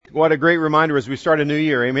What a great reminder as we start a new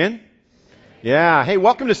year. Amen? Yeah. Hey,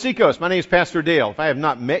 welcome to Seacoast. My name is Pastor Dale. If I have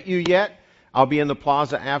not met you yet, I'll be in the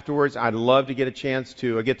plaza afterwards. I'd love to get a chance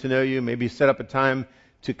to get to know you, maybe set up a time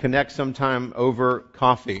to connect sometime over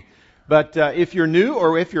coffee. But if you're new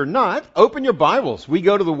or if you're not, open your Bibles. We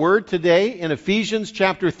go to the Word today in Ephesians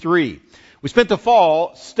chapter 3. We spent the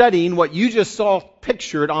fall studying what you just saw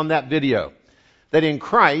pictured on that video. That in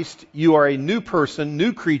Christ, you are a new person,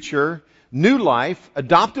 new creature, new life,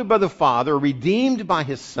 adopted by the Father, redeemed by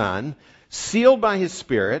His Son, sealed by His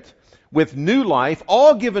Spirit, with new life,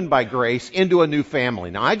 all given by grace into a new family.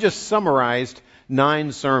 Now, I just summarized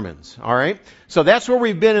 9 sermons, all right? So that's where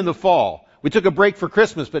we've been in the fall. We took a break for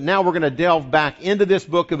Christmas, but now we're going to delve back into this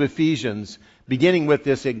book of Ephesians, beginning with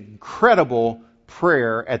this incredible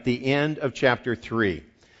prayer at the end of chapter 3.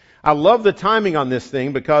 I love the timing on this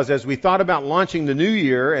thing because as we thought about launching the new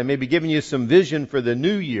year and maybe giving you some vision for the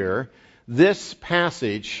new year, this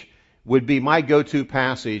passage would be my go-to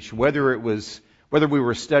passage, whether we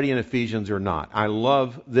were studying Ephesians or not. I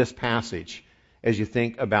love this passage as you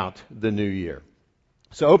think about the new year.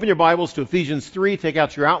 So open your Bibles to Ephesians 3. Take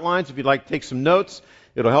out your outlines. If you'd like to take some notes,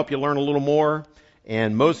 it'll help you learn a little more.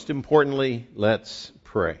 And most importantly, let's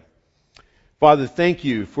pray. Father, thank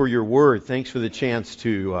you for your word. Thanks for the chance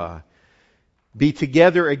to be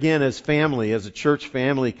together again as family, as a church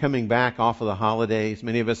family, coming back off of the holidays.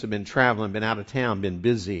 Many of us have been traveling, been out of town, been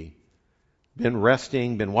busy, been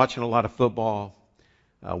resting, been watching a lot of football.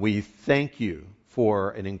 We thank you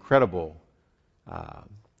for an incredible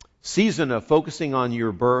season of focusing on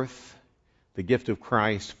your birth, the gift of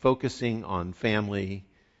Christ, focusing on family,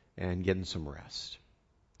 and getting some rest.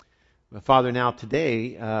 But Father, now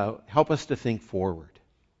today, help us to think forward.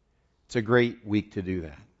 It's a great week to do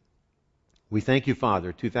that. We thank you,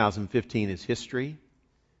 Father. 2015 is history.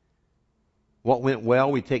 What went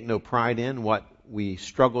well, we take no pride in. What we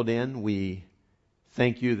struggled in, we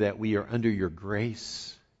thank you that we are under your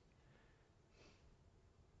grace.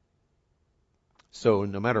 So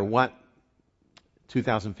no matter what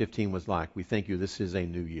 2015 was like, we thank you this is a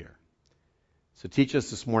new year. So teach us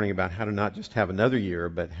this morning about how to not just have another year,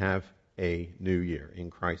 but have a new year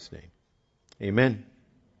in Christ's name. Amen.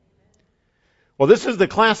 Well, this is the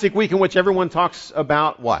classic week in which everyone talks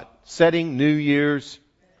about what? Setting New Year's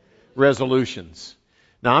resolutions.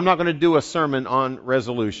 Now, I'm not going to do a sermon on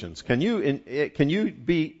resolutions. Can you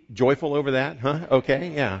be joyful over that? Huh?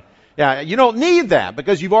 Okay, yeah. Yeah, you don't need that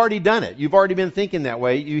because you've already done it. You've already been thinking that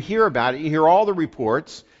way. You hear about it. You hear all the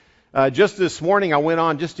reports. Just this morning, I went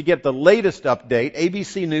on just to get the latest update.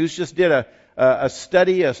 ABC News just did a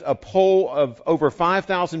study, a poll of over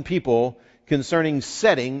 5,000 people concerning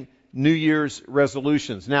setting New Year's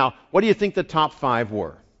resolutions. Now, what do you think the top 5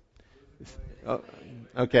 were?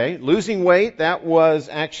 Okay, losing weight, that was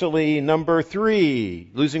actually number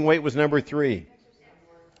 3. Losing weight was number 3.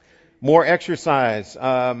 More exercise.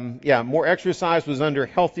 More exercise was under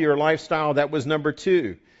healthier lifestyle. That was number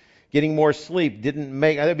 2. Getting more sleep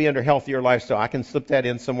that'd be under healthier lifestyle. I can slip that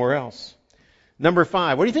in somewhere else. Number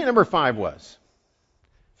 5. What do you think number 5 was?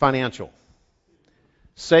 Financial.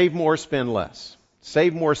 Save more, spend less.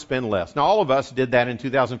 Save more, spend less. Now, all of us did that in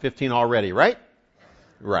 2015 already, right?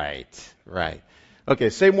 Right.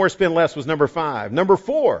 Okay, save more, spend less was number 5. Number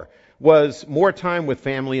 4 was more time with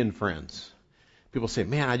family and friends. People say,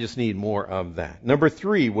 man, I just need more of that. Number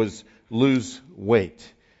 3 was lose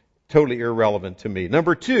weight. Totally irrelevant to me.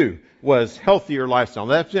 Number 2 was healthier lifestyle.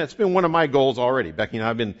 That's been one of my goals already. Becky and I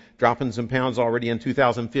have been dropping some pounds already in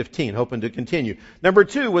 2015, hoping to continue. Number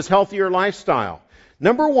 2 was healthier lifestyle.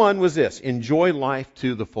 Number 1 was this: enjoy life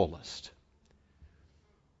to the fullest.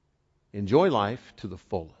 Enjoy life to the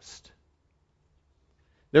fullest.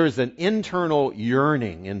 There is an internal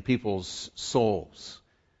yearning in people's souls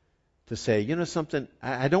to say, you know something,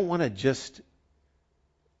 I don't want to just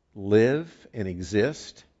live and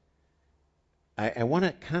exist. I want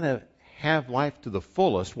to kind of have life to the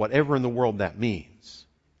fullest, whatever in the world that means.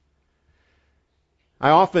 I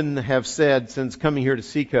often have said since coming here to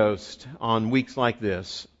Seacoast on weeks like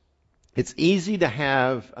this, it's easy to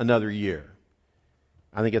have another year.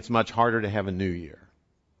 I think it's much harder to have a new year.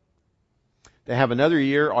 To have another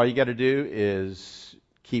year, all you got to do is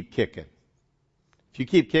keep kicking. If you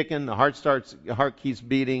keep kicking, the heart keeps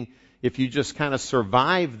beating. If you just kind of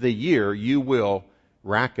survive the year, you will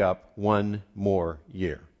rack up one more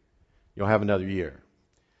year. You'll have another year.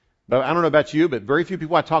 But I don't know about you, but very few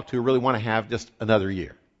people I talk to really want to have just another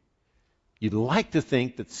year. You'd like to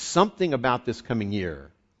think that something about this coming year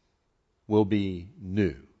will be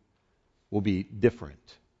new, will be different,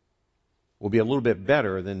 will be a little bit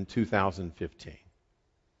better than 2015.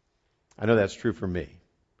 I know that's true for me.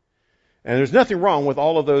 And there's nothing wrong with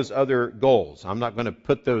all of those other goals. I'm not going to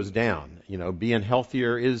put those down. Being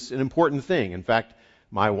healthier is an important thing. In fact,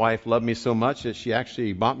 my wife loved me so much that she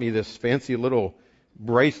actually bought me this fancy little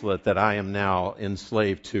bracelet that I am now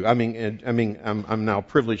enslaved to. I'm now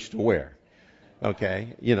privileged to wear.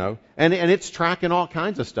 Okay, and it's tracking all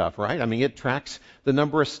kinds of stuff, right? It tracks the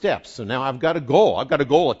number of steps. So now I've got a goal. I've got a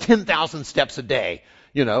goal of 10,000 steps a day.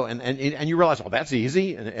 And you realize, that's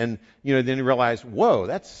easy. And then you realize, whoa,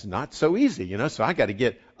 that's not so easy. So I got to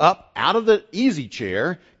get up out of the easy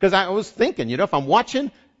chair, because I was thinking, if I'm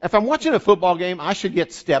watching a football game, I should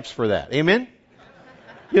get steps for that. Amen?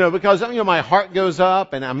 Because my heart goes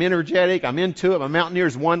up and I'm energetic. I'm into it. My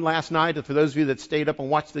Mountaineers won last night. For those of you that stayed up and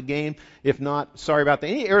watched the game, if not, sorry about that.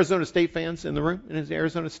 Any Arizona State fans in the room? Any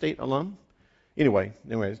Arizona State alum? Anyway,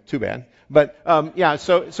 too bad. But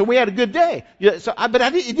so we had a good day. Yeah,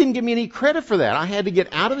 it didn't give me any credit for that. I had to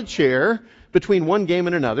get out of the chair between one game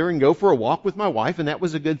and another and go for a walk with my wife, and that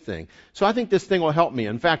was a good thing. So I think this thing will help me.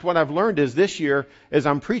 In fact, what I've learned is this year, as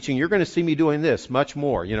I'm preaching, you're going to see me doing this much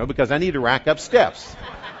more, because I need to rack up steps.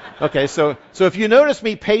 Okay, so if you notice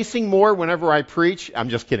me pacing more whenever I preach, I'm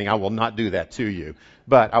just kidding. I will not do that to you,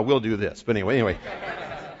 but I will do this. But anyway.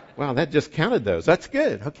 Wow, that just counted those. That's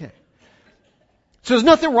good. Okay. So there's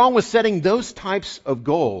nothing wrong with setting those types of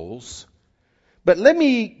goals, but let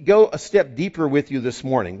me go a step deeper with you this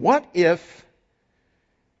morning. What if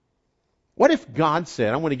God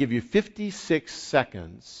said, I want to give you 56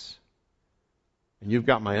 seconds, and you've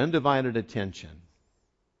got my undivided attention,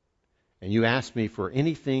 and you ask me for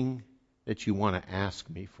anything that you want to ask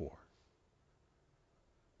me for.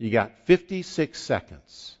 You got 56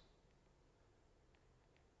 seconds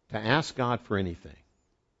to ask God for anything.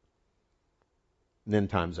 And then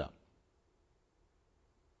time's up.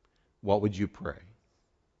 What would you pray?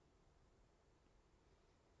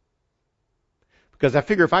 Because I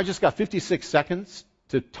figure if I just got 56 seconds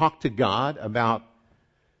to talk to God about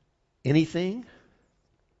anything,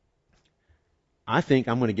 I think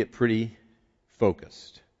I'm going to get pretty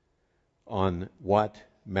focused on what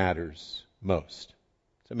matters most.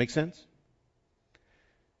 Does that make sense?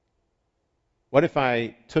 What if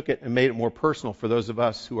I took it and made it more personal for those of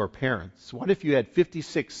us who are parents? What if you had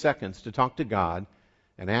 56 seconds to talk to God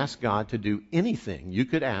and ask God to do anything you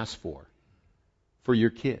could ask for your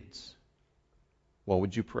kids? What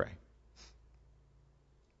would you pray?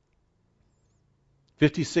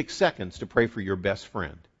 56 seconds to pray for your best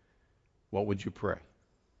friend. What would you pray?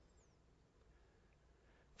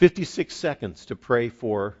 56 seconds to pray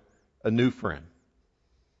for a new friend.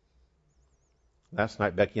 Last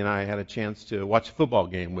night, Becky and I had a chance to watch a football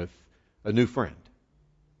game with a new friend,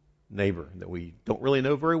 neighbor that we don't really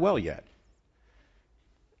know very well yet.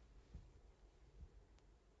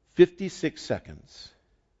 56 seconds.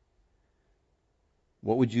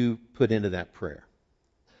 What would you put into that prayer?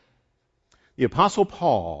 The Apostle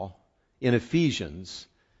Paul in Ephesians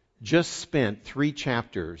just spent 3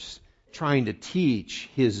 chapters trying to teach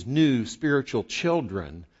his new spiritual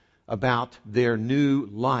children about their new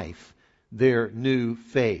life, their new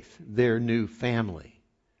faith, their new family.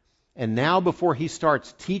 And now before he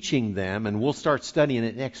starts teaching them, and we'll start studying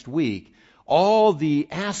it next week, all the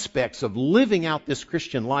aspects of living out this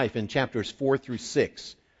Christian life in chapters 4 through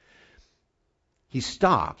 6, he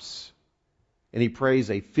stops and he prays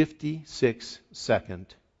a 56-second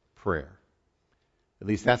prayer. At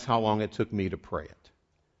least that's how long it took me to pray it.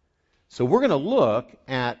 So we're going to look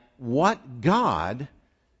at what God,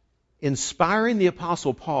 inspiring the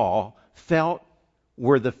Apostle Paul, felt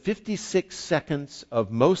were the 56 seconds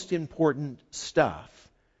of most important stuff,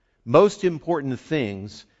 most important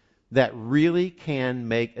things that really can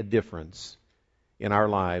make a difference in our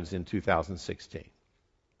lives in 2016.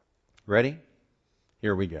 Ready?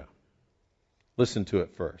 Here we go. Listen to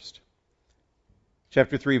it first.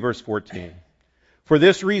 Chapter 3, verse 14. For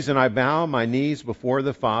this reason I bow my knees before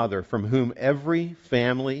the Father, from whom every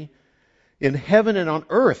family in heaven and on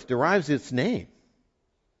earth derives its name,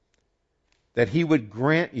 that he would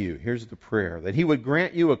grant you, here's the prayer, that he would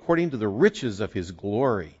grant you according to the riches of his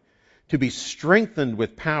glory, to be strengthened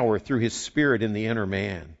with power through his Spirit in the inner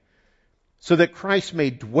man, so that Christ may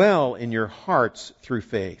dwell in your hearts through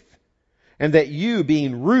faith, and that you,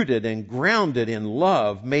 being rooted and grounded in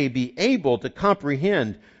love, may be able to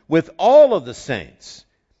comprehend with all of the saints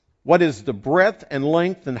what is the breadth and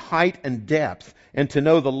length and height and depth, and to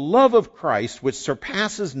know the love of Christ which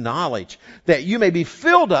surpasses knowledge, that you may be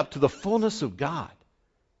filled up to the fullness of God.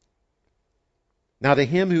 Now to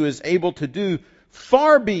him who is able to do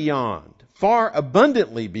far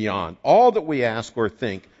abundantly beyond all that we ask or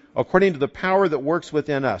think, according to the power that works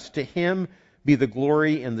within us, to him be the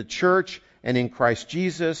glory in the church and in Christ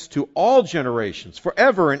Jesus to all generations,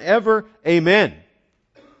 forever and ever. Amen.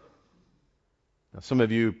 Now, some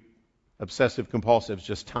of you obsessive compulsives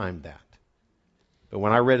just timed that. But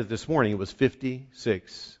when I read it this morning, it was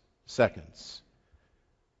 56 seconds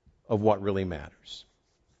of what really matters.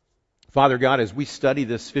 Father God, as we study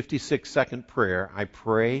this 56-second prayer, I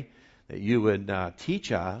pray that you would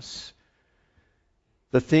teach us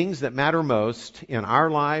the things that matter most in our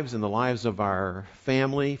lives and the lives of our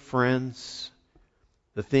family, friends,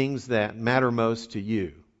 the things that matter most to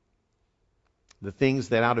you, the things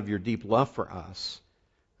that out of your deep love for us,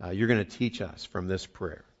 you're going to teach us from this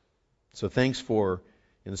prayer. So thanks for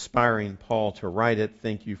inspiring Paul to write it.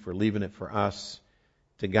 Thank you for leaving it for us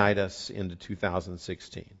to guide us into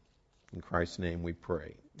 2016. In Christ's name we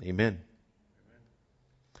pray. Amen.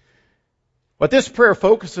 What this prayer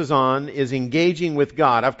focuses on is engaging with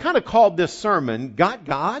God. I've kind of called this sermon, Got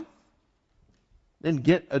God? Then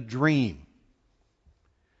Get a Dream.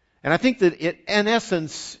 And I think that it, in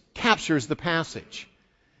essence, captures the passage.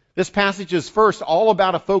 This passage is first all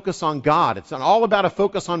about a focus on God. It's all about a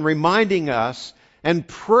focus on reminding us and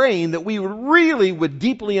praying that we really would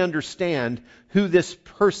deeply understand who this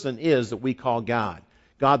person is that we call God.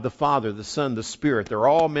 God the Father, the Son, the Spirit. They're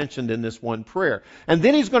all mentioned in this one prayer. And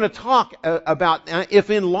then he's going to talk about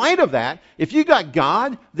if in light of that, if you got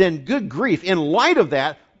God, then good grief. In light of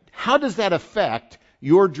that, how does that affect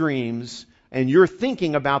your dreams and your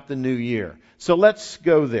thinking about the new year? So let's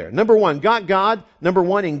go there. Number one, got God. Number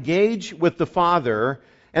one, engage with the Father.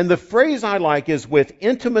 And the phrase I like is with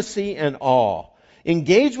intimacy and awe.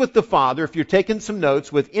 Engage with the Father, if you're taking some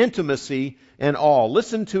notes, with intimacy and awe.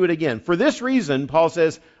 Listen to it again. For this reason, Paul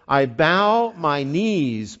says, I bow my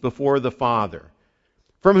knees before the Father,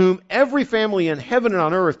 from whom every family in heaven and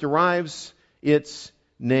on earth derives its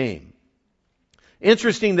name.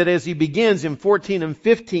 Interesting that as he begins in 14 and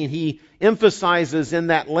 15, he emphasizes in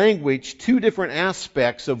that language two different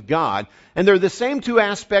aspects of God. And they're the same two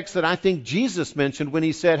aspects that I think Jesus mentioned when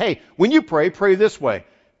he said, hey, when you pray, pray this way.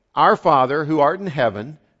 Our Father, who art in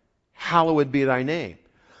heaven, hallowed be thy name.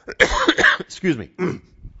 Excuse me.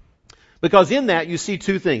 Because in that you see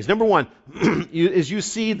two things. Number one, is you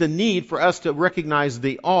see the need for us to recognize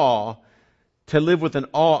the awe, to live with an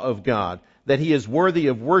awe of God, that He is worthy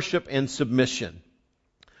of worship and submission.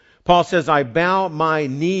 Paul says, I bow my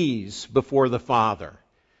knees before the Father.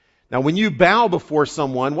 Now, when you bow before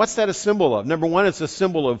someone, what's that a symbol of? Number one, it's a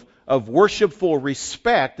symbol of worshipful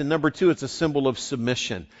respect. And number two, it's a symbol of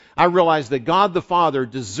submission. I realize that God the Father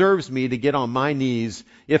deserves me to get on my knees,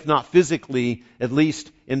 if not physically, at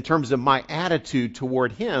least in terms of my attitude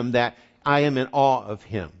toward Him, that I am in awe of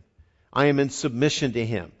Him. I am in submission to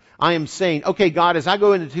Him. I am saying, okay, God, as I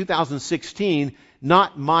go into 2016,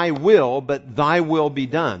 not my will, but thy will be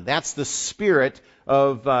done. That's the spirit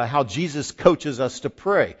of how Jesus coaches us to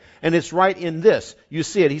pray. And it's right in this. You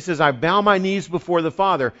see it. He says, I bow my knees before the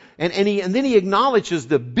Father. And then he acknowledges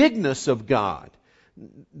the bigness of God,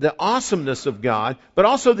 the awesomeness of God, but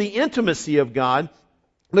also the intimacy of God,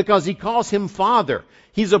 because he calls Him Father.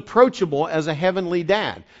 He's approachable as a heavenly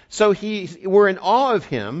dad. So we're in awe of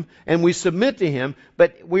Him and we submit to Him,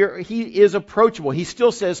 but He is approachable. He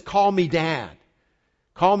still says, call me Dad.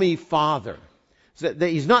 Call me Father. So that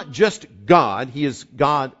He's not just God, He is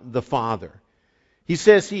God the Father. He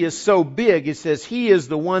says He is so big, He says He is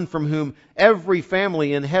the one from whom every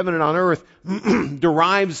family in heaven and on earth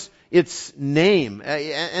derives its name.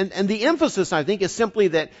 And the emphasis, I think, is simply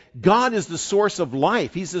that God is the source of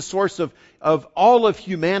life. He's the source of all of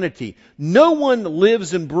humanity. No one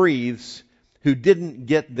lives and breathes who didn't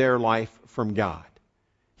get their life from God.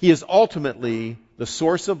 He is ultimately the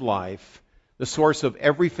source of life, the source of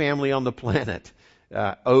every family on the planet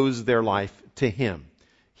owes their life to Him.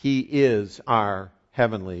 He is our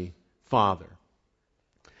Heavenly Father.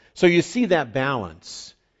 So you see that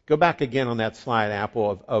balance. Go back again on that slide,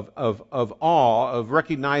 Apple, of awe, of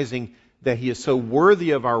recognizing that He is so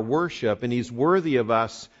worthy of our worship, and He's worthy of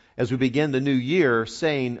us as we begin the new year,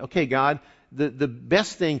 saying, okay, God, the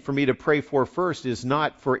best thing for me to pray for first is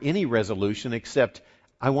not for any resolution, except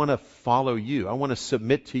I want to follow You. I want to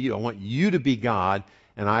submit to You. I want You to be God,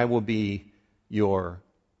 and I will be Your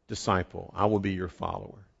disciple. I will be Your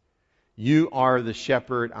follower. You are the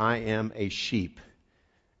shepherd. I am a sheep.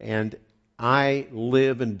 And I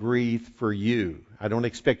live and breathe for You. I don't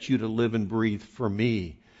expect You to live and breathe for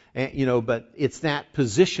me. And, but it's that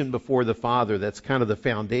position before the Father that's kind of the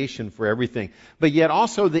foundation for everything. But yet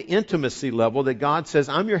also the intimacy level that God says,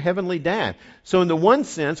 I'm your heavenly dad. So in the one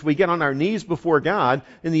sense, we get on our knees before God.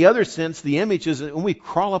 In the other sense, the image is when we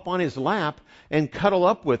crawl up on His lap and cuddle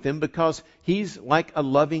up with Him, because He's like a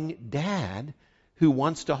loving dad who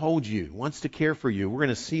wants to hold you, wants to care for you. We're going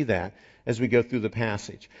to see that as we go through the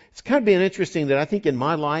passage. It's kind of been interesting that I think in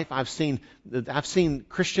my life I've seen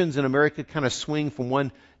Christians in America kind of swing from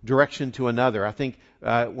one direction to another. I think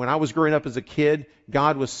when I was growing up as a kid,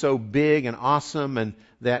 God was so big and awesome, and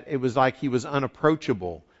that it was like He was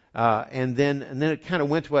unapproachable. And then it kind of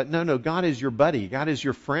went to no, God is your buddy. God is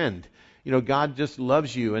your friend. God just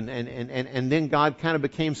loves you. And then God kind of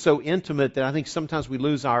became so intimate that I think sometimes we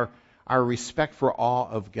lose our respect for awe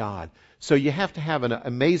of God. So you have to have an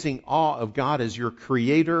amazing awe of God as your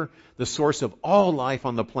creator, the source of all life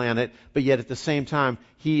on the planet, but yet at the same time,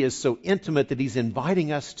 He is so intimate that He's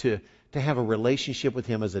inviting us to have a relationship with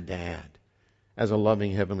Him as a dad, as a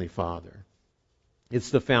loving Heavenly Father.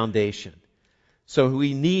 It's the foundation. So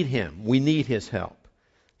we need Him. We need His help.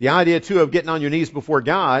 The idea, too, of getting on your knees before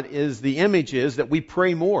God is the image is that we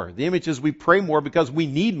pray more. The image is we pray more because we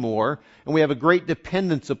need more, and we have a great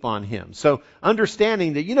dependence upon Him. So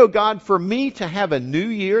understanding that, God, for me to have a new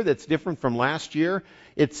year that's different from last year,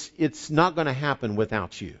 it's not going to happen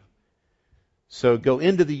without You. So go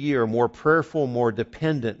into the year more prayerful, more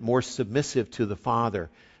dependent, more submissive to the Father,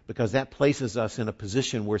 because that places us in a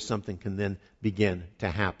position where something can then begin to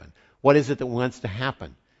happen. What is it that wants to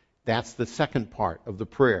happen? That's the second part of the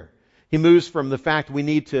prayer. He moves from the fact we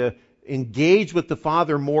need to engage with the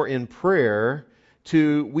Father more in prayer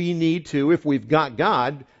to we need to, if we've got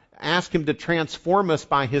God, ask Him to transform us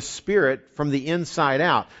by His Spirit from the inside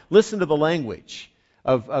out. Listen to the language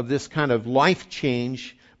of this kind of life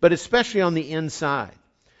change, but especially on the inside.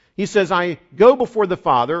 He says, I go before the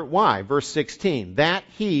Father. Why? Verse 16. That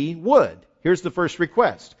He would. Here's the first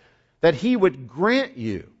request. That He would grant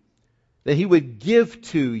you. That He would give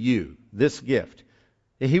to you this gift.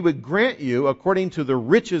 That He would grant you, according to the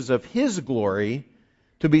riches of His glory,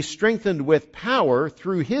 to be strengthened with power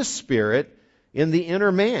through His Spirit in the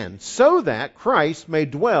inner man, so that Christ may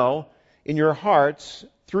dwell in your hearts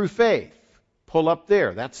through faith. Pull up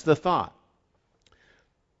there. That's the thought.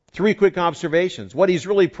 3 quick observations. What he's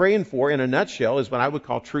really praying for, in a nutshell, is what I would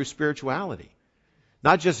call true spirituality.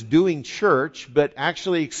 Not just doing church, but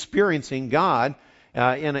actually experiencing God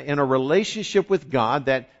in a relationship with God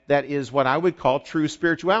that is what I would call true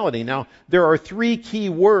spirituality. Now, there are 3 key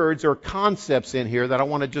words or concepts in here that I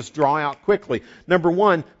want to just draw out quickly. Number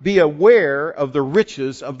 1, be aware of the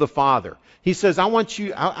riches of the Father. He says,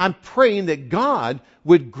 I'm praying that God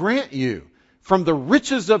would grant you from the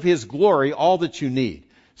riches of His glory all that you need.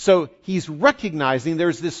 So he's recognizing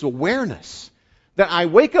there's this awareness that I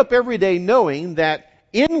wake up every day knowing that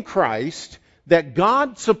in Christ, that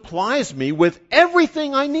God supplies me with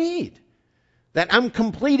everything I need. That I'm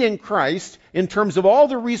complete in Christ in terms of all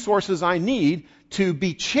the resources I need to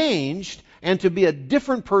be changed and to be a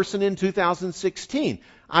different person in 2016.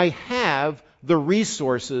 I have the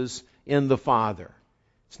resources in the Father.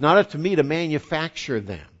 It's not up to me to manufacture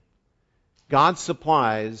them. God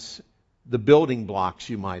supplies the building blocks,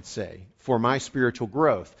 you might say, for my spiritual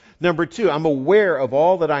growth. Number 2, I'm aware of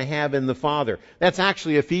all that I have in the Father. That's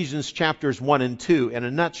actually Ephesians chapters 1 and 2 in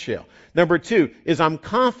a nutshell. Number 2 is I'm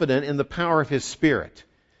confident in the power of His Spirit.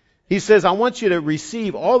 He says, I want you to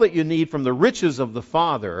receive all that you need from the riches of the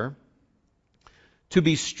Father to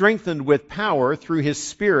be strengthened with power through His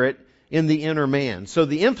Spirit in the inner man. So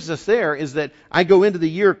the emphasis there is that I go into the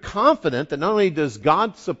year confident that not only does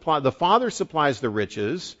God supply, the Father supplies the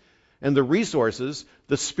riches and the resources,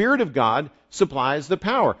 the Spirit of God supplies the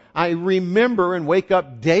power. I remember and wake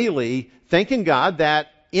up daily thanking God that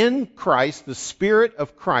in Christ, the Spirit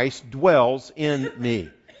of Christ dwells in me.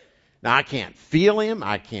 Now, I can't feel Him,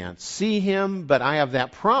 I can't see Him, but I have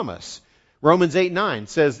that promise. Romans 8:9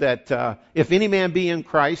 says that if any man be in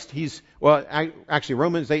Christ, Romans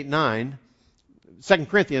 8:9, 2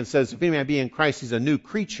 Corinthians says if any man be in Christ, he's a new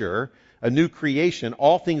creature, a new creation,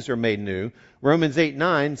 all things are made new. Romans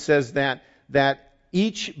 8:9 says that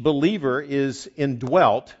each believer is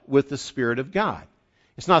indwelt with the Spirit of God.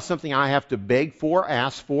 It's not something I have to beg for,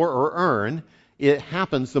 ask for, or earn. It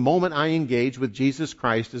happens the moment I engage with Jesus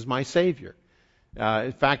Christ as my Savior.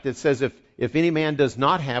 In fact, it says if any man does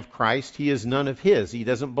not have Christ, he is none of His. He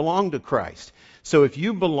doesn't belong to Christ. So if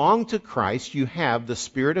you belong to Christ, you have the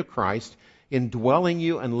Spirit of Christ indwelling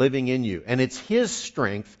you and living in you. And it's His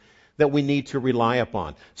strength that we need to rely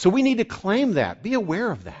upon. So we need to claim that. Be aware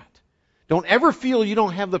of that. Don't ever feel you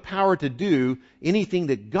don't have the power to do anything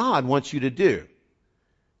that God wants you to do.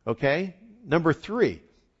 Okay? Number 3,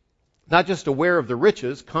 not just aware of the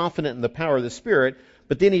riches, confident in the power of the Spirit,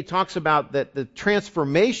 but then he talks about that the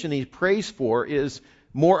transformation he prays for is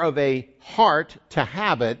more of a heart to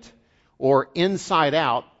habit or inside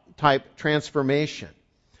out type transformation.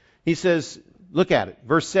 He says, Look at it.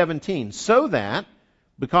 Verse 17. So that,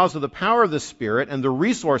 because of the power of the Spirit and the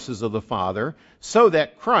resources of the Father, so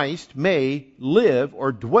that Christ may live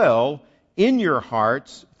or dwell in your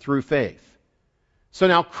hearts through faith. So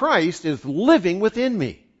now Christ is living within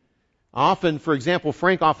me. Often, for example,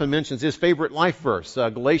 Frank often mentions his favorite life verse,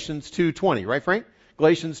 Galatians 2:20. Right, Frank?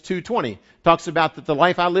 Galatians 2:20 talks about that the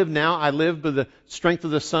life I live now, I live by the strength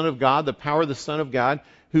of the Son of God, the power of the Son of God,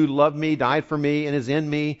 who loved me, died for me, and is in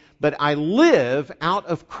me. But I live out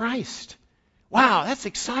of Christ. Wow, that's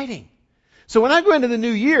exciting. So when I go into the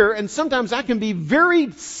new year, and sometimes I can be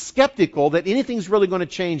very skeptical that anything's really going to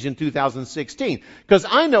change in 2016, because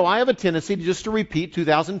I know I have a tendency to just to repeat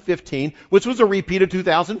 2015, which was a repeat of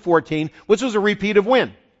 2014, which was a repeat of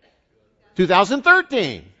when?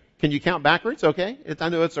 2013. Can you count backwards? Okay. I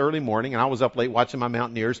know it's early morning, and I was up late watching my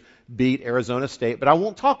Mountaineers beat Arizona State, but I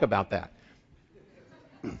won't talk about that.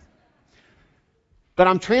 But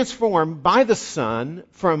I'm transformed by the Son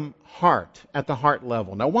from heart, at the heart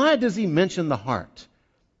level. Now, why does he mention the heart?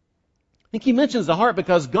 I think he mentions the heart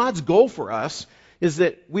because God's goal for us is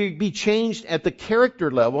that we be changed at the character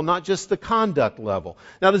level, not just the conduct level.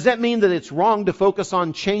 Now, does that mean that it's wrong to focus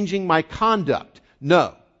on changing my conduct?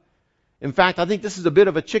 No. In fact, I think this is a bit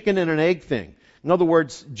of a chicken and an egg thing. In other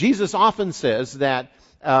words, Jesus often says that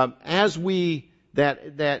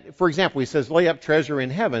for example, he says, lay up treasure in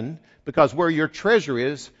heaven, because where your treasure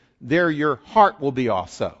is, there your heart will be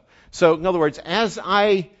also. So, in other words, as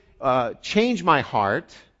I change my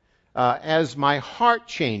heart, as my heart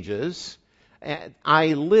changes,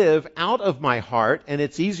 I live out of my heart, and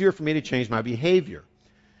it's easier for me to change my behavior.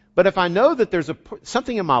 But if I know that there's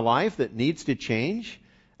something in my life that needs to change,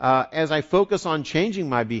 as I focus on changing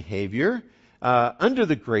my behavior under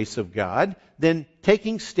the grace of God, then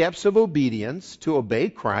taking steps of obedience to obey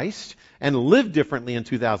Christ and live differently in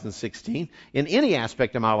 2016 in any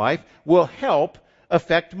aspect of my life will help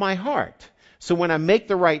affect my heart. So when I make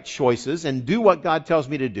the right choices and do what God tells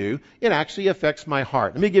me to do, it actually affects my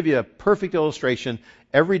heart. Let me give you a perfect illustration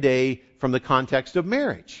every day from the context of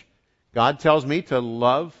marriage. God tells me to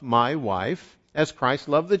love my wife as Christ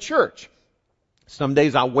loved the church. Some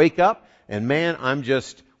days I wake up and man, I'm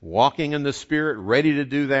just walking in the Spirit, ready to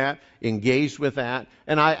do that, engaged with that.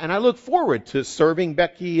 And I look forward to serving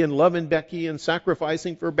Becky and loving Becky and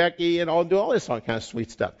sacrificing for Becky and I'll do all this kind of sweet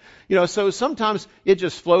stuff. So sometimes it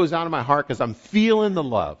just flows out of my heart because I'm feeling the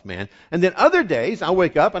love, man. And then other days I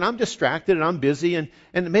wake up and I'm distracted and I'm busy and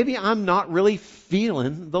maybe I'm not really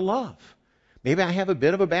feeling the love. Maybe I have a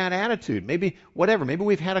bit of a bad attitude. Maybe whatever. Maybe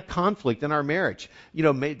we've had a conflict in our marriage.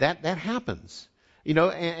 That happens.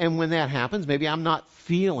 And when that happens, maybe I'm not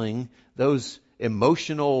feeling those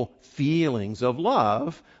emotional feelings of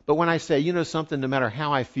love. But when I say, something, no matter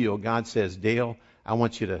how I feel, God says, Dale, I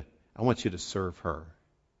want you to serve her.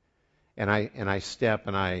 And I step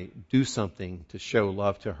and I do something to show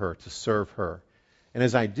love to her, to serve her. And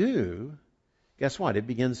as I do, guess what? It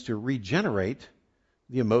begins to regenerate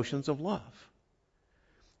the emotions of love.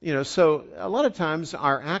 So a lot of times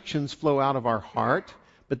our actions flow out of our heart.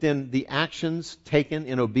 But then the actions taken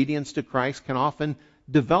in obedience to Christ can often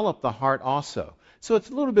develop the heart also. So it's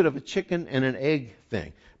a little bit of a chicken and an egg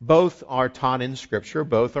thing. Both are taught in Scripture.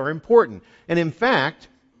 Both are important. And in fact,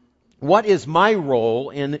 what is my role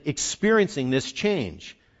in experiencing this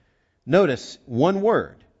change? Notice one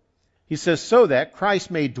word. He says, so that Christ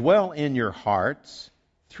may dwell in your hearts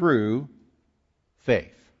through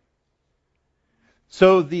faith.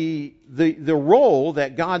 So the role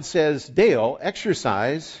that God says, Dale,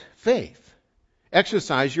 exercise faith.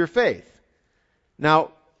 Exercise your faith.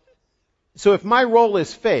 Now, so if my role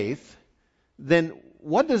is faith, then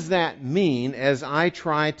what does that mean as I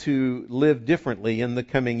try to live differently in the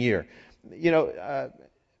coming year?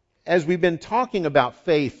 As we've been talking about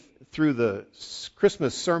faith through the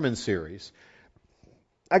Christmas sermon series,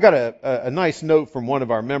 I got a nice note from one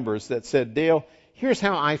of our members that said, Dale, here's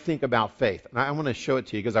how I think about faith. And I want to show it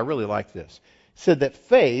to you because I really like this. It said that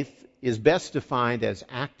faith is best defined as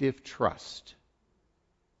active trust.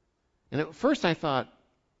 And at first I thought,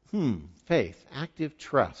 faith, active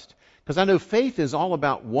trust. Because I know faith is all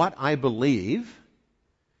about what I believe.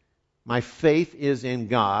 My faith is in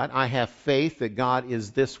God. I have faith that God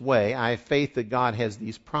is this way. I have faith that God has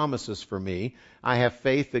these promises for me. I have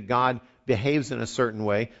faith that God behaves in a certain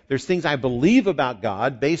way. There's things I believe about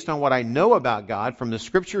God based on what I know about God from the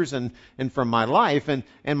Scriptures and from my life, and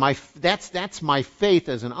that's my faith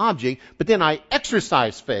as an object. But then I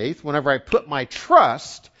exercise faith whenever I put my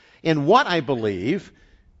trust in what I believe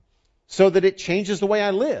so that it changes the way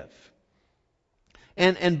I live.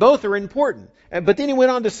 And both are important. But then he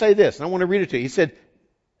went on to say this, and I want to read it to you. He said,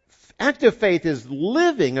 Active faith is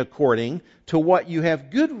living according to what you have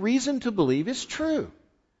good reason to believe is true.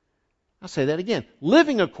 I'll say that again.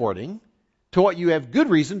 Living according to what you have good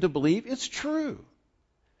reason to believe is true.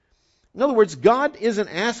 In other words, God isn't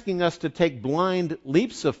asking us to take blind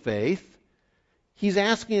leaps of faith. He's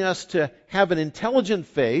asking us to have an intelligent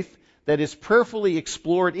faith that is prayerfully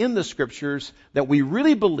explored in the Scriptures that we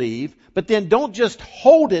really believe, but then don't just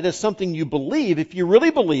hold it as something you believe. If you really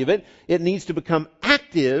believe it, it needs to become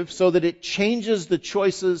active so that it changes the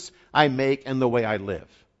choices I make and the way I live.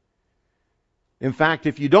 In fact,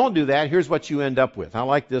 if you don't do that, here's what you end up with. I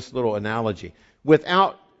like this little analogy.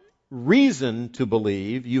 Without reason to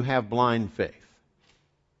believe, you have blind faith.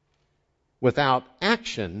 Without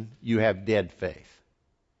action, you have dead faith.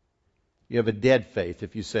 You have a dead faith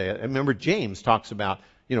if you say it. I remember James talks about,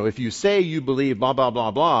 if you say you believe blah, blah,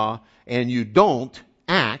 blah, blah, and you don't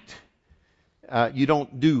act, you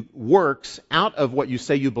don't do works out of what you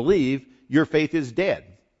say you believe, your faith is dead.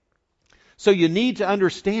 So you need to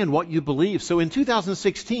understand what you believe. So in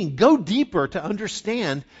 2016, go deeper to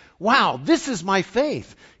understand, wow, this is my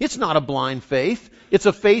faith. It's not a blind faith. It's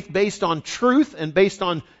a faith based on truth and based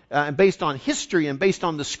on history and based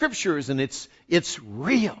on the Scriptures, and it's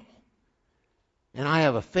real. And I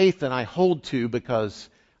have a faith that I hold to because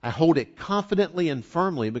I hold it confidently and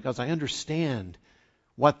firmly because I understand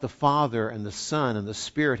what the Father and the Son and the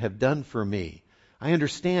Spirit have done for me. I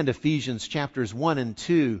understand Ephesians chapters 1 and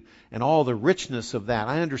 2 and all the richness of that.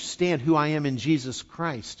 I understand who I am in Jesus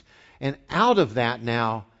Christ. And out of that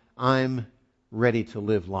now, I'm ready to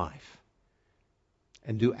live life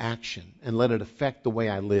and do action and let it affect the way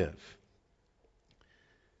I live.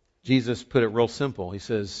 Jesus put it real simple. He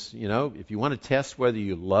says, if you want to test whether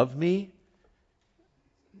you love me,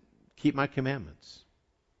 keep my commandments.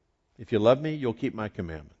 If you love me, you'll keep my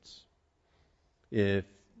commandments. To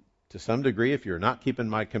some degree, if you're not keeping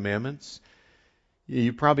my commandments,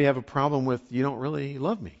 you probably have a problem with you don't really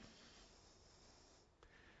love me.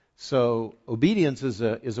 So obedience is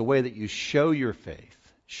a way that you show your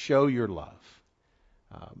faith, show your love,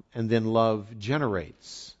 and then love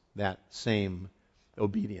generates that same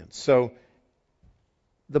obedience. So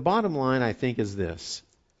the bottom line, I think, is this.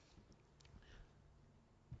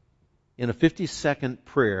 In a 50-second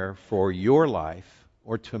prayer for your life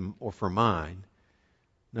or for mine,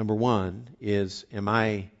 number one is, am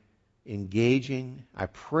I engaging? I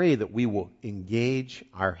pray that we will engage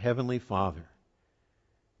our Heavenly Father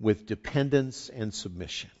with dependence and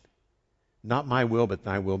submission. Not my will, but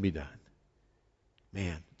thy will be done.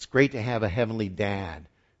 Man, it's great to have a heavenly dad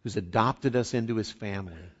who's adopted us into his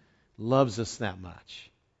family, loves us that much.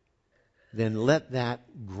 Then let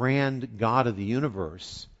that grand God of the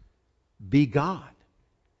universe be God.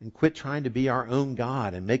 And quit trying to be our own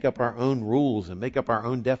God and make up our own rules and make up our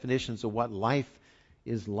own definitions of what life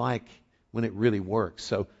is like when it really works.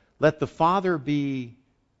 So let the Father be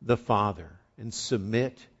the Father and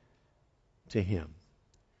submit to Him.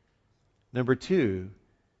 Number two,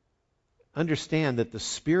 understand that the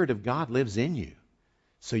Spirit of God lives in you.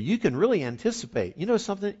 So you can really anticipate. You know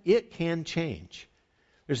something? It can change.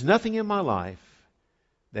 There's nothing in my life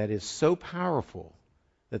that is so powerful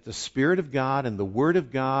that the Spirit of God and the Word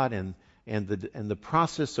of God and the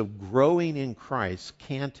process of growing in Christ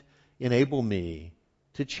can't enable me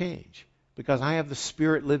to change, because I have the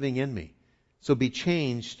Spirit living in me. So be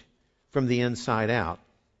changed from the inside out.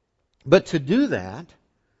 But to do that,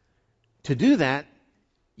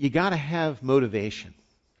 you got to have motivation.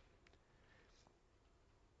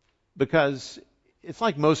 Because it's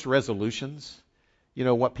like most resolutions.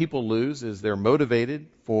 What people lose is they're motivated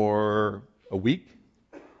for a week,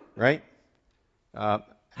 right?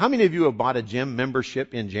 How many of you have bought a gym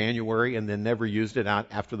membership in January and then never used it out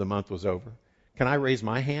after the month was over? Can I raise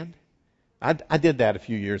my hand? I did that a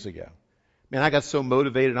few years ago. Man, I got so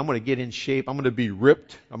motivated. I'm going to get in shape. I'm going to be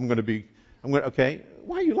ripped. Okay.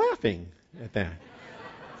 Why are you laughing at that?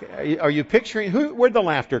 Are you picturing where'd the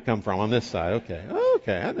laughter come from on this side? Okay.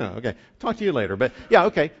 I know. Okay. Talk to you later. But yeah,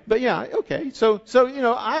 okay. So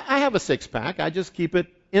I have a six-pack. I just keep it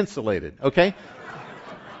insulated. Okay.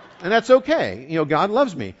 And that's okay. God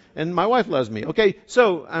loves me and my wife loves me. Okay.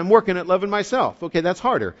 So I'm working at loving myself. Okay. That's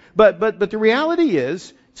harder. But the reality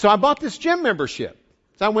is, so I bought this gym membership.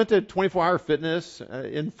 So I went to 24-Hour Fitness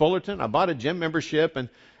in Fullerton. I bought a gym membership and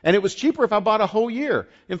it was cheaper if I bought a whole year.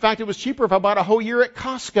 In fact, it was cheaper if I bought a whole year at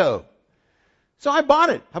Costco. So I bought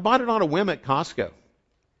it. I bought it on a whim at Costco.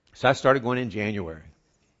 So I started going in January.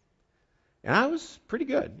 And I was pretty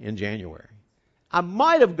good in January. I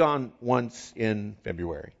might have gone once in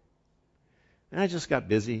February. And I just got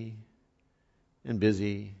busy. And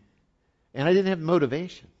I didn't have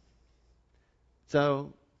motivation.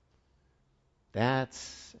 So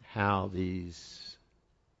That's how these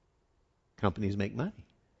companies make money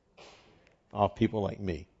off people like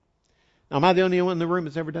me. Now, am I the only one in the room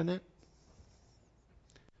that's ever done that?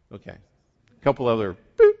 Okay. A couple other,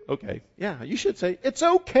 boop, okay. Yeah, you should say, it's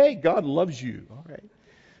okay. God loves you. All right.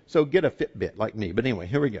 So get a Fitbit like me. But anyway,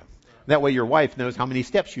 here we go. That way your wife knows how many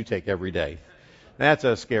steps you take every day. That's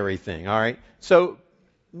a scary thing. All right. So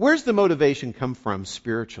where's the motivation come from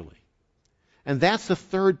spiritually? And that's the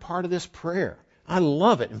third part of this prayer. I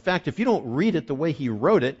love it. In fact, if you don't read it the way he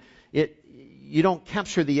wrote it, you don't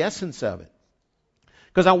capture the essence of it.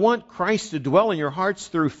 Because I want Christ to dwell in your hearts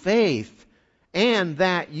through faith, and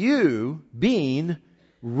that you, being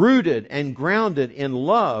rooted and grounded in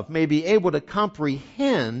love, may be able to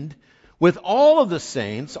comprehend with all of the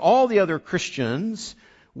saints, all the other Christians,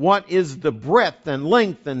 what is the breadth and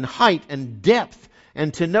length and height and depth,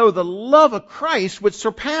 and to know the love of Christ which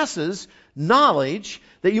surpasses knowledge,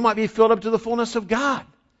 that you might be filled up to the fullness of God.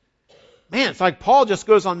 Man, it's like Paul just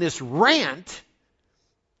goes on this rant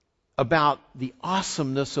about the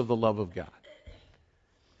awesomeness of the love of God.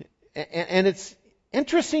 And it's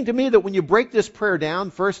interesting to me that when you break this prayer down,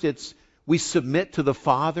 first we submit to the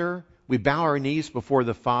Father, we bow our knees before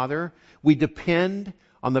the Father, we depend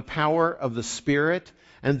on the power of the Spirit,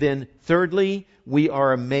 and then thirdly, we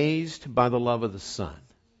are amazed by the love of the Son.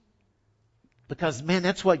 Because, man,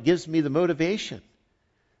 that's what gives me the motivation.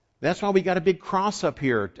 That's why we got a big cross up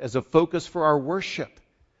here as a focus for our worship.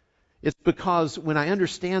 It's because when I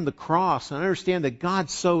understand the cross, and I understand that God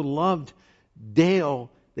so loved Dale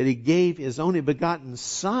that he gave his only begotten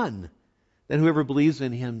Son, that whoever believes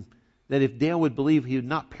in him, that if Dale would believe, he would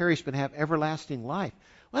not perish but have everlasting life.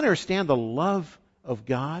 I understand the love of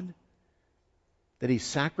God, that he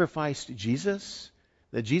sacrificed Jesus,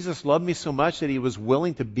 that Jesus loved me so much that he was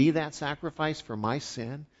willing to be that sacrifice for my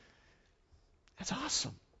sin. That's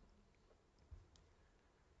awesome.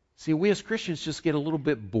 See, we as Christians just get a little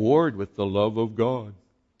bit bored with the love of God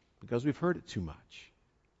because we've heard it too much.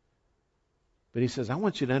 But he says, I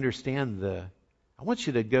want you to understand I want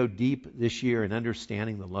you to go deep this year in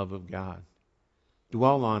understanding the love of God.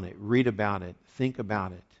 Dwell on it, read about it, think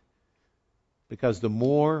about it. Because the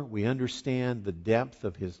more we understand the depth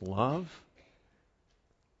of his love,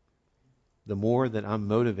 the more that I'm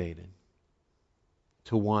motivated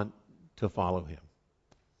to want to follow him.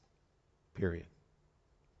 Period.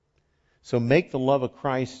 So make the love of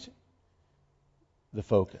Christ the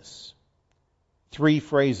focus. 3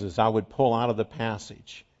 phrases I would pull out of the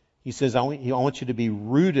passage. He says, I want you to be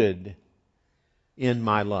rooted in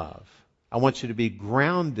my love. I want you to be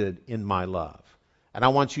grounded in my love. And I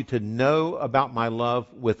want you to know about my love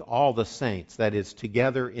with all the saints, that is,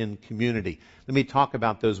 together in community. Let me talk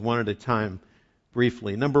about those one at a time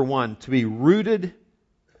briefly. Number 1, to be rooted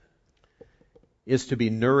is to be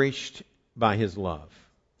nourished by his love.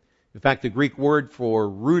 In fact, the Greek word for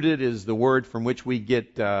rooted is the word from which we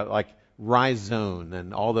get like rhizome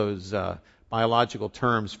and all those biological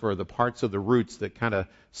terms for the parts of the roots that kind of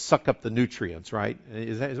suck up the nutrients, right?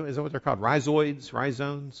 Is that what they're called? Rhizoids?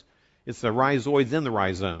 Rhizomes? It's the rhizoids in the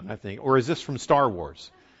rhizome, I think. Or is this from Star Wars?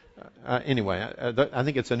 Anyway, I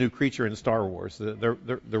think it's a new creature in Star Wars, the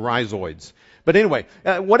rhizoids. But anyway,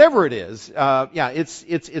 whatever it is,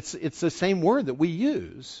 it's the same word that we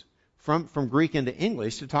use from Greek into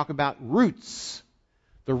English to talk about roots,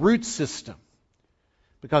 the root system,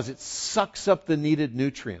 because it sucks up the needed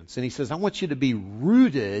nutrients. And he says, I want you to be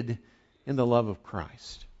rooted in the love of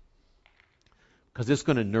Christ, because it's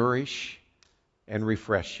going to nourish and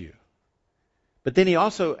refresh you. But then he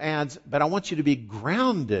also adds, but I want you to be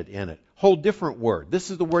grounded in it. Whole different word. This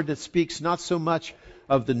is the word that speaks not so much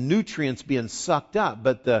of the nutrients being sucked up,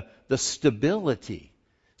 but the stability.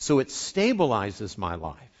 So it stabilizes my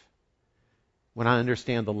life when I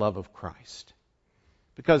understand the love of Christ.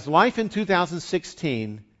 Because life in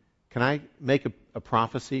 2016, can I make a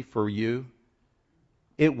prophecy for you?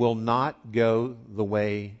 It will not go the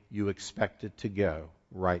way you expect it to go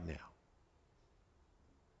right now.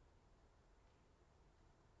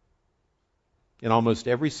 In almost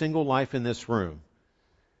every single life in this room,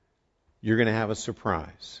 you're going to have a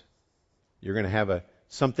surprise. You're going to have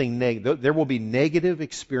something negative. There will be negative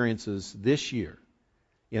experiences this year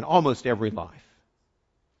in almost every life.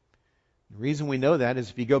 The reason we know that is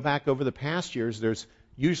if you go back over the past years, there's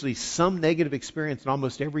usually some negative experience in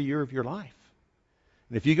almost every year of your life.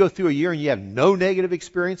 And if you go through a year and you have no negative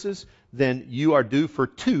experiences, then you are due for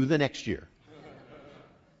 2 the next year.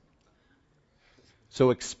 So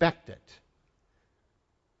expect it.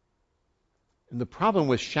 And the problem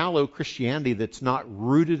with shallow Christianity that's not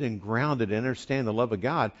rooted and grounded in understanding the love of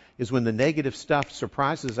God is when the negative stuff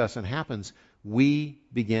surprises us and happens, we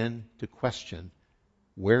begin to question,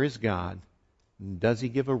 where is God? Does he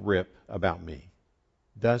give a rip about me?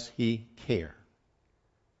 Does he care?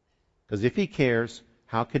 Because if he cares,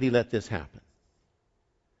 how could he let this happen?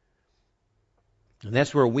 And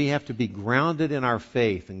that's where we have to be grounded in our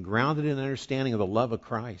faith and grounded in understanding of the love of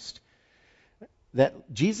Christ.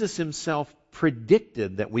 That Jesus himself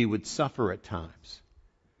predicted that we would suffer at times.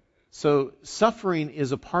 So suffering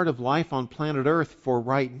is a part of life on planet Earth for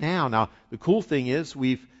right now. Now, the cool thing is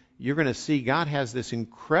you're going to see God has this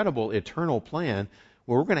incredible eternal plan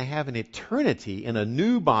where we're going to have an eternity in a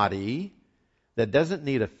new body that doesn't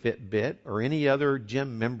need a Fitbit or any other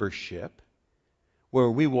gym membership, where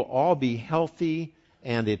we will all be healthy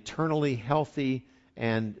and eternally healthy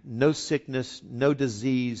and no sickness, no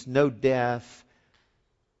disease, no death,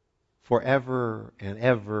 forever and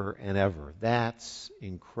ever and ever. That's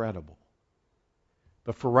incredible.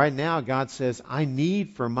 But for right now, God says, I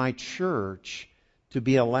need for my church to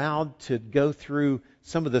be allowed to go through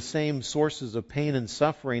some of the same sources of pain and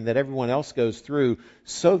suffering that everyone else goes through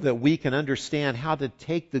so that we can understand how to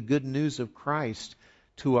take the good news of Christ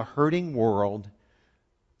to a hurting world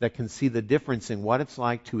that can see the difference in what it's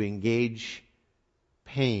like to engage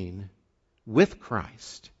pain with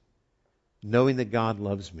Christ, knowing that God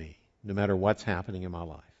loves me no matter what's happening in my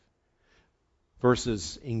life,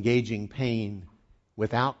 versus engaging pain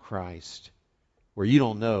without Christ where you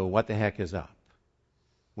don't know what the heck is up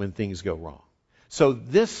when things go wrong. So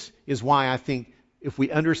this is why I think if we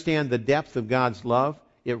understand the depth of God's love,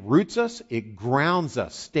 it roots us, it grounds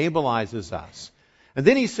us, stabilizes us. And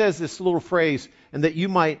then he says this little phrase, and that you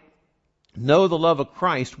might know the love of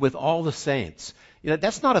Christ with all the saints.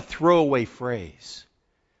 That's not a throwaway phrase.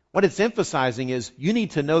 What it's emphasizing is you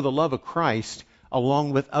need to know the love of Christ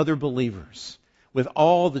along with other believers, with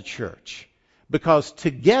all the church. Because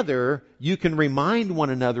together you can remind one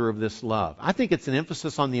another of this love. I think it's an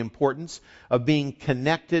emphasis on the importance of being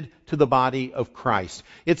connected to the body of Christ.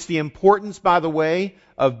 It's the importance, by the way,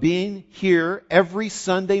 of being here every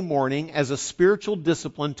Sunday morning as a spiritual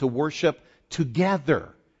discipline to worship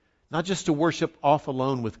together, not just to worship off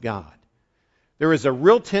alone with God. There is a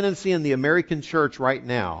real tendency in the American church right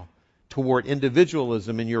now toward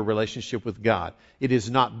individualism in your relationship with God. It is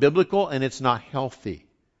not biblical and it's not healthy.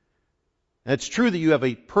 And it's true that you have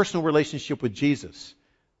a personal relationship with Jesus,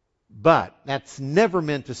 but that's never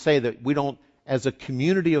meant to say that we don't, as a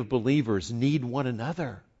community of believers, need one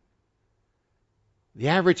another. The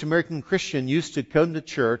average American Christian used to come to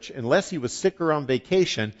church, unless he was sick or on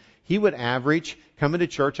vacation, he would average coming to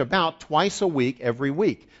church about twice a week, every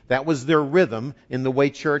week. That was their rhythm in the way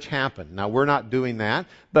church happened. Now, we're not doing that,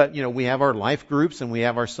 but we have our life groups and we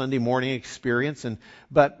have our Sunday morning experience,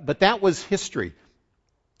 but that was history.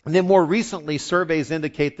 And then more recently, surveys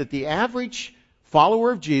indicate that the average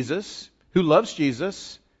follower of Jesus, who loves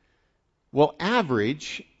Jesus, will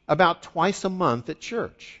average about twice a month at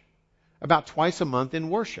church, about twice a month in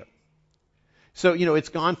worship. So, it's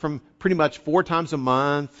gone from pretty much 4 times a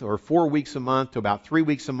month or 4 weeks a month to about 3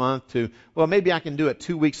 weeks a month to, well, maybe I can do it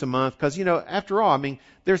 2 weeks a month because, after all,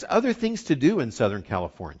 there's other things to do in Southern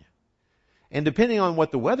California. And depending on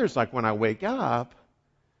what the weather's like when I wake up,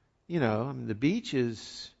 the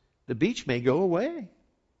beach may go away.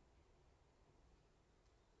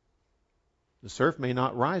 The surf may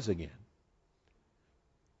not rise again.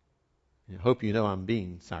 I hope you know I'm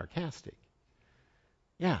being sarcastic.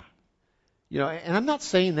 Yeah. And I'm not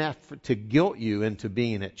saying that to guilt you into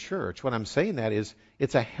being at church. What I'm saying that is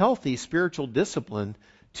it's a healthy spiritual discipline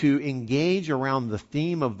to engage around the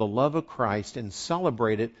theme of the love of Christ and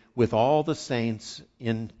celebrate it with all the saints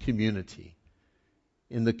in community,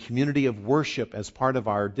 in the community of worship as part of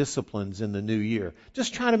our disciplines in the new year.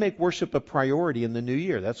 Just try to make worship a priority in the new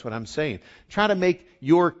year. That's what I'm saying. Try to make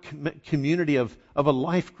your community of a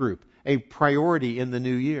life group a priority in the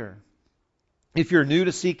new year. If you're new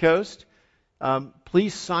to Seacoast,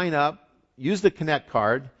 please sign up, use the Connect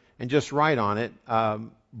card, and just write on it,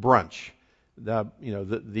 brunch.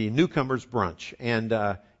 The newcomers brunch.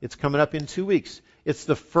 And it's coming up in 2 weeks. It's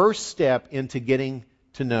the first step into getting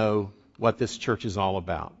to know what this church is all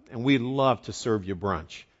about. And we'd love to serve you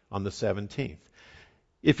brunch on the 17th.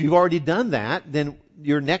 If you've already done that, then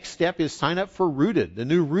your next step is sign up for Rooted. The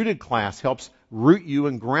new Rooted class helps root you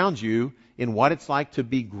and ground you in what it's like to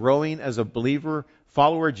be growing as a believer,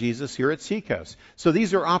 follower of Jesus here at Seacoast. So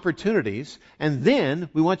these are opportunities. And then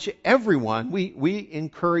we want you, everyone, we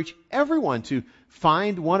encourage everyone to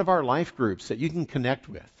find one of our life groups that you can connect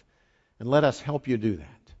with. And let us help you do that.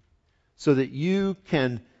 So that you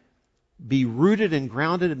can be rooted and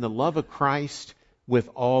grounded in the love of Christ with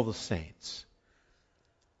all the saints.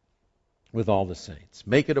 With all the saints.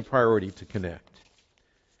 Make it a priority to connect.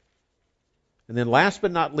 And then last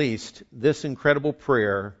but not least, this incredible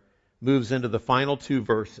prayer moves into the final two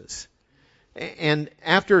verses. And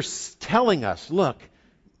after telling us, look,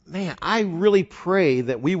 man, I really pray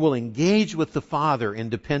that we will engage with the Father in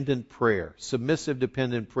dependent prayer, submissive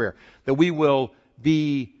dependent prayer, that we will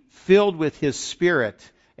be filled with His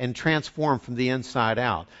Spirit and transformed from the inside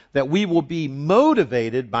out, that we will be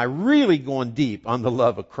motivated by really going deep on the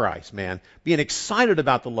love of Christ, man, being excited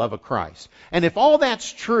about the love of Christ. And if all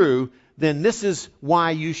that's true, then this is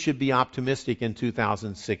why you should be optimistic in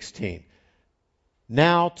 2016.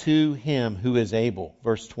 Now to Him who is able,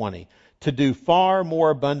 verse 20, to do far more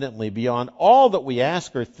abundantly beyond all that we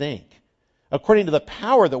ask or think, according to the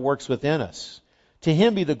power that works within us. To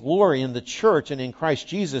Him be the glory in the church and in Christ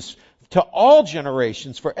Jesus to all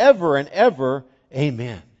generations, forever and ever.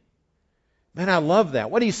 Amen. Man, I love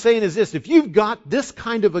that. What he's saying is this: if you've got this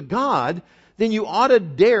kind of a God, then you ought to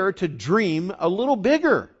dare to dream a little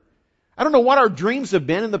bigger. I don't know what our dreams have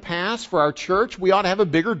been in the past for our church. We ought to have a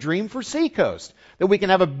bigger dream for Seacoast. That we can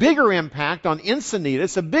have a bigger impact on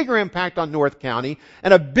Encinitas, a bigger impact on North County,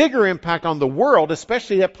 and a bigger impact on the world,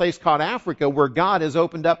 especially that place called Africa, where God has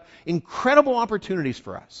opened up incredible opportunities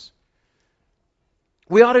for us.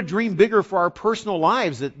 We ought to dream bigger for our personal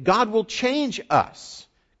lives, that God will change us,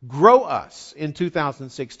 grow us in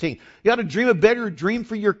 2016. You ought to dream a better dream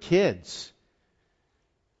for your kids.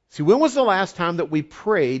 See, when was the last time that we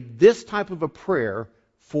prayed this type of a prayer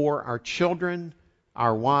for our children,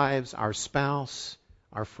 our wives, our spouse,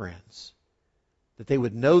 our friends? That they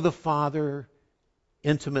would know the Father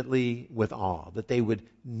intimately with awe. That they would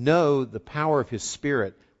know the power of His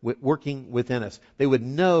Spirit working within us. They would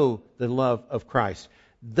know the love of Christ.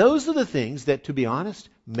 Those are the things that, to be honest,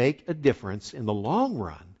 make a difference in the long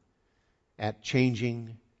run at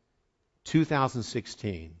changing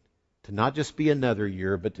 2016 to not just be another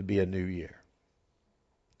year, but to be a new year.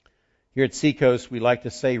 Here at Seacoast, we like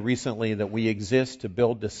to say recently that we exist to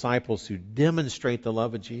build disciples who demonstrate the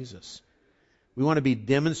love of Jesus. We want to be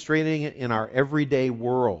demonstrating it in our everyday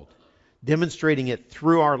world, demonstrating it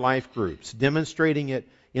through our life groups, demonstrating it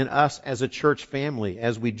in us as a church family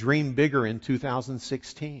as we dream bigger in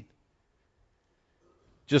 2016.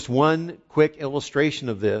 Just one quick illustration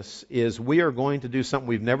of this is we are going to do something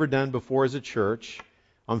we've never done before as a church.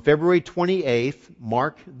 On February 28th,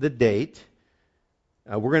 mark the date,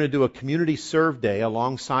 we're going to do a community serve day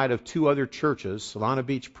alongside of two other churches, Solana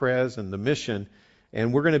Beach Pres and the Mission.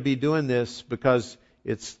 And we're going to be doing this because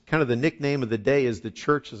it's kind of the nickname of the day is the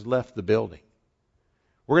church has left the building.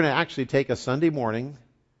 We're going to actually take a Sunday morning,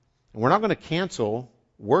 and we're not going to cancel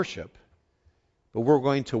worship, but we're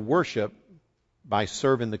going to worship by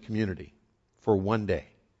serving the community for one day.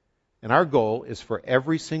 And our goal is for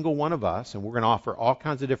every single one of us, and we're going to offer all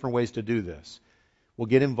kinds of different ways to do this. We'll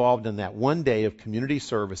get involved in that one day of community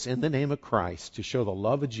service in the name of Christ to show the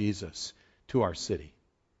love of Jesus to our city.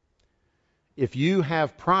 If you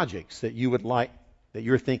have projects that you would like, that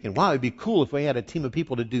you're thinking, wow, it'd be cool if we had a team of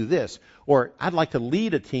people to do this, or I'd like to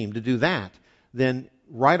lead a team to do that, then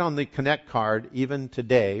write on the Connect card, even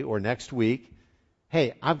today or next week,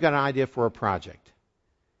 hey, I've got an idea for a project,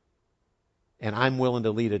 and I'm willing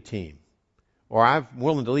to lead a team. Or I'm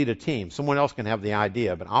willing to lead a team. Someone else can have the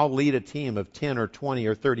idea, but I'll lead a team of 10 or 20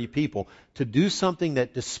 or 30 people to do something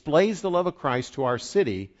that displays the love of Christ to our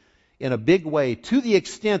city in a big way, to the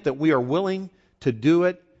extent that we are willing to do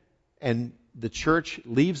it, and the church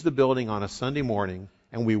leaves the building on a Sunday morning,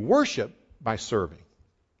 and we worship by serving.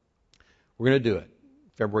 We're going to do it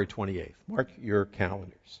February 28th. Mark your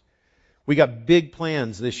calendars. We got big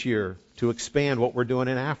plans this year to expand what we're doing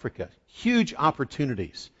in Africa. Huge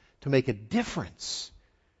opportunities to make a difference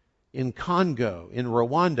in Congo, in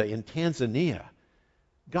Rwanda, in Tanzania.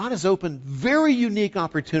 God has opened very unique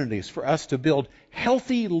opportunities for us to build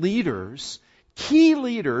healthy leaders, key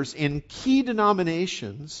leaders in key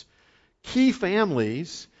denominations, key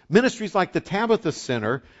families, ministries like the Tabitha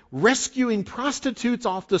Center, rescuing prostitutes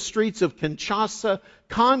off the streets of Kinshasa,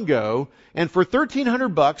 Congo, and for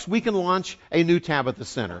 $1,300 we can launch a new Tabitha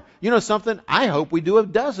Center. You know something? I hope we do a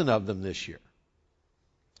dozen of them this year.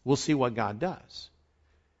 We'll see what God does.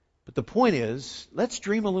 But the point is, let's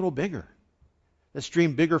dream a little bigger. Let's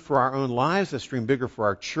dream bigger for our own lives. Let's dream bigger for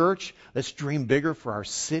our church. Let's dream bigger for our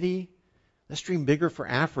city. Let's dream bigger for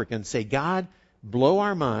Africa and say, God, blow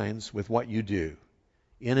our minds with what you do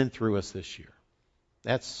in and through us this year.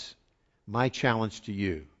 That's my challenge to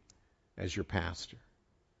you as your pastor.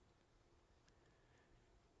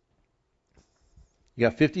 You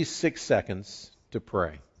got 56 seconds to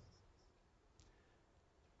pray.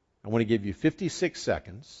 I want to give you 56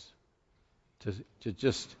 seconds to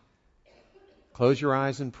just close your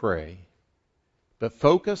eyes and pray, but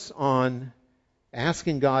focus on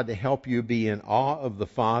asking God to help you be in awe of the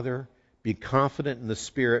Father, be confident in the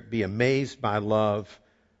Spirit, be amazed by love,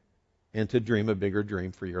 and to dream a bigger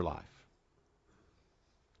dream for your life.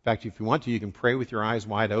 In fact, if you want to, you can pray with your eyes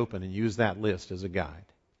wide open and use that list as a guide.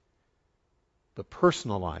 But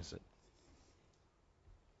personalize it.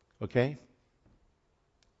 Okay?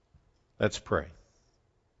 Let's pray.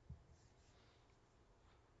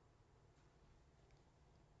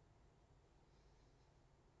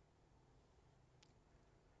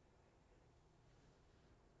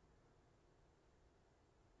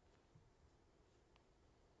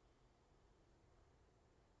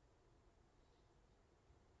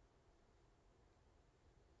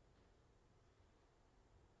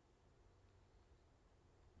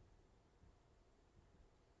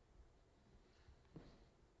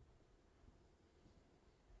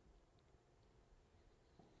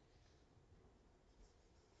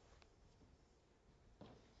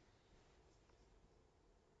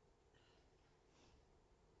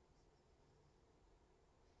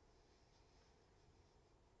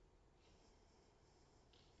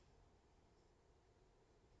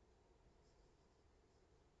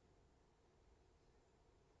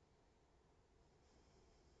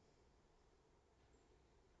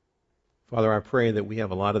 Father, I pray that we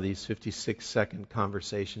have a lot of these 56-second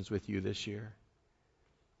conversations with you this year.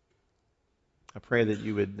 I pray that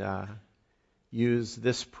you would use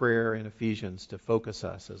this prayer in Ephesians to focus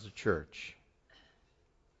us as a church,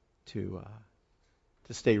 to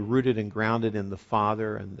stay rooted and grounded in the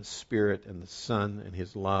Father and the Spirit and the Son and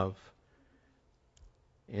His love,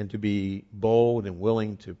 and to be bold and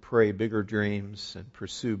willing to pray bigger dreams and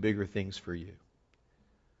pursue bigger things for you.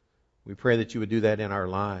 We pray that you would do that in our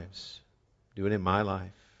lives. Do it in my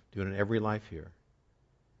life. Do it in every life here.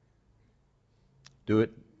 Do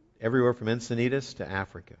it everywhere from Encinitas to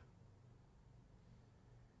Africa.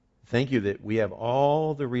 Thank you that we have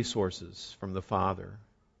all the resources from the Father,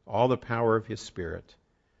 all the power of His Spirit,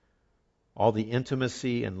 all the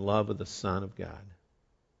intimacy and love of the Son of God.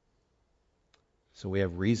 So we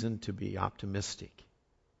have reason to be optimistic.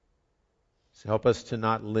 So help us to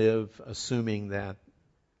not live assuming that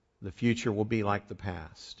the future will be like the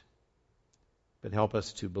past, but help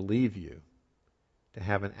us to believe you, to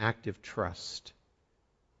have an active trust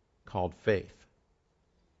called faith,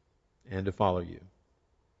 and to follow you.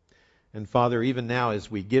 And Father, even now as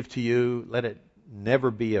we give to you, let it never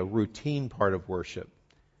be a routine part of worship,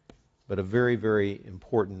 but a very, very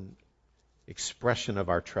important expression of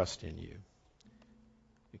our trust in you,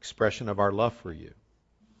 expression of our love for you,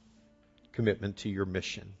 commitment to your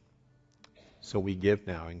mission. So we give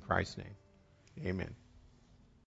now in Christ's name. Amen.